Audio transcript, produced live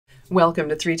Welcome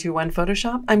to 321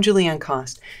 Photoshop. I'm Julianne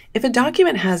Cost. If a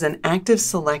document has an active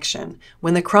selection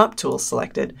when the crop tool is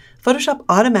selected, Photoshop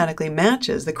automatically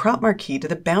matches the crop marquee to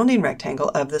the bounding rectangle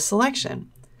of the selection.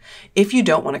 If you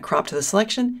don't want to crop to the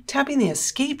selection, tapping the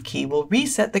Escape key will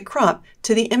reset the crop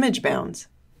to the image bounds.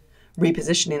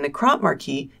 Repositioning the crop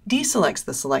marquee deselects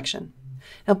the selection.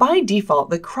 Now, by default,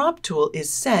 the crop tool is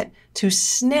set to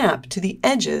snap to the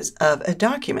edges of a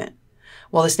document.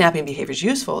 While the snapping behavior is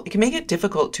useful, it can make it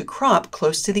difficult to crop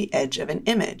close to the edge of an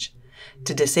image.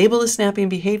 To disable the snapping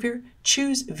behavior,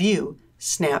 choose View,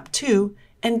 Snap To,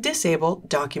 and disable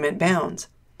Document Bounds.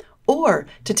 Or,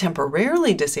 to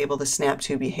temporarily disable the Snap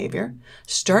To behavior,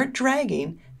 start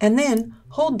dragging and then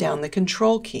hold down the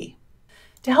Control key.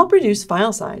 To help reduce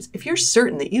file size, if you're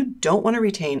certain that you don't want to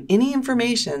retain any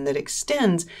information that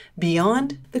extends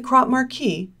beyond the crop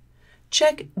marquee,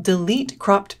 check Delete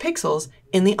Cropped Pixels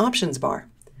in the Options bar.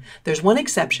 There's one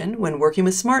exception: when working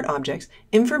with smart objects,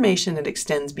 information that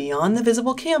extends beyond the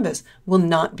visible canvas will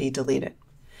not be deleted.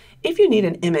 If you need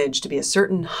an image to be a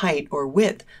certain height or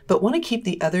width, but want to keep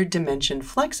the other dimension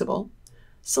flexible,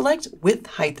 select Width,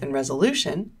 Height, and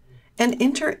Resolution, and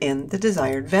enter in the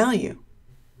desired value.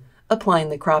 Applying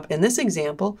the crop in this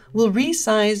example will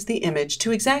resize the image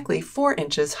to exactly 4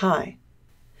 inches high.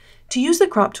 To use the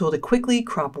crop tool to quickly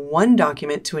crop one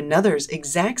document to another's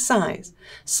exact size,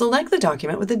 select the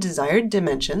document with the desired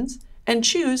dimensions and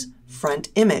choose Front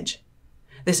Image.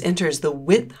 This enters the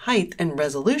width, height, and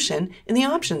resolution in the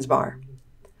options bar.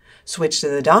 Switch to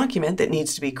the document that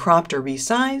needs to be cropped or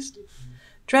resized,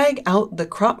 drag out the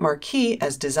crop marquee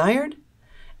as desired,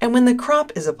 and when the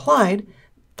crop is applied,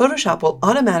 Photoshop will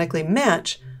automatically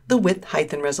match the width,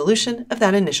 height, and resolution of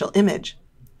that initial image.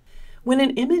 When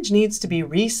an image needs to be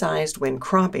resized when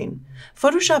cropping,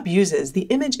 Photoshop uses the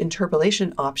Image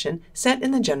Interpolation option set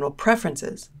in the General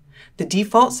Preferences. The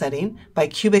default setting by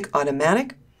Cubic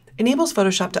Automatic enables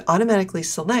Photoshop to automatically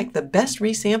select the best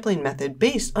resampling method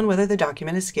based on whether the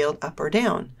document is scaled up or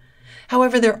down.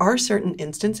 However, there are certain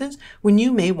instances when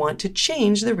you may want to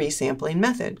change the resampling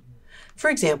method.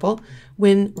 For example,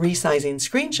 when resizing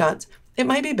screenshots, it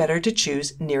might be better to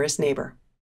choose Nearest Neighbor.